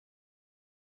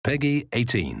Peggy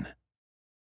 18.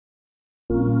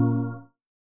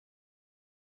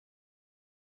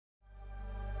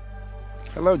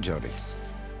 Hello, Jodie.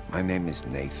 My name is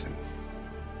Nathan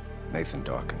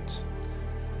Dawkins.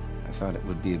 I thought it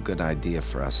would be a good idea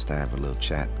for us to have a little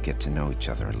chat, get to know each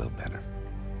other a little better.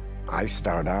 I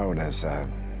start out as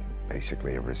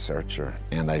basically a researcher,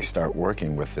 and I start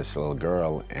working with this little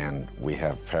girl, and we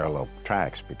have parallel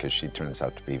tracks because she turns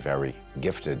out to be a very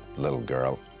gifted little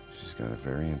girl. She's got a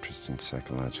very interesting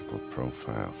psychological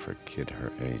profile for a kid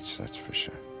her age, that's for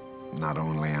sure. Not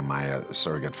only am I a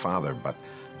surrogate father, but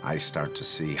I start to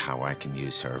see how I can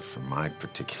use her for my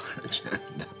particular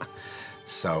agenda.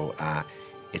 So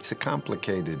it's a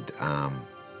complicated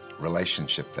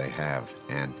relationship they have,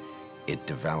 and it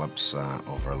develops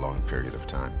over a long period of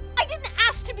time. I didn't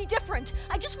ask to be different.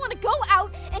 I just want to go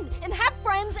out and have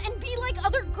friends and be like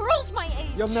other girls my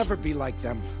age. You'll never be like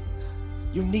them.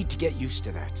 You need to get used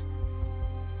to that.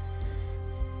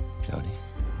 Jodie,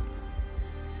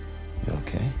 you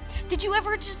okay? Did you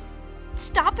ever just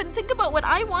stop and think about what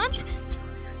I want? Jodie,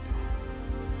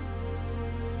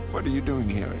 what are you doing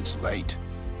here? It's late.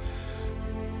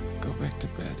 Go back to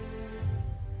bed.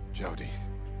 Jodie,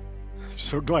 I'm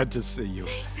so glad to see you.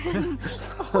 I'm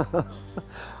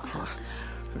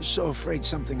so afraid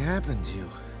something happened to you.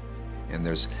 And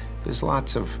there's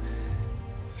lots of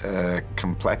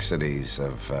complexities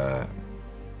of,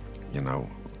 you know,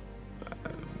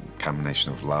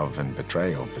 combination of love and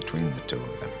betrayal between the two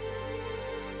of them.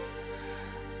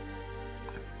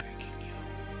 I'm begging you.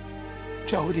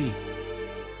 Jodie,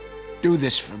 do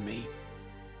this for me.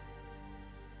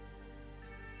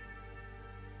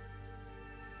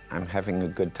 I'm having a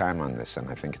good time on this, and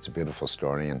I think it's a beautiful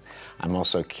story, and I'm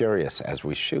also curious as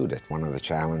we shoot it. One of the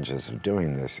challenges of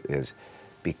doing this is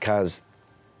because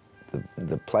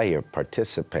the player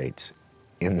participates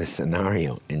in the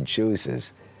scenario and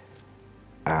chooses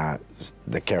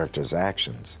the character's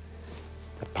actions,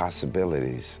 the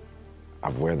possibilities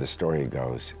of where the story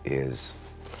goes is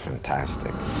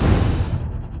fantastic.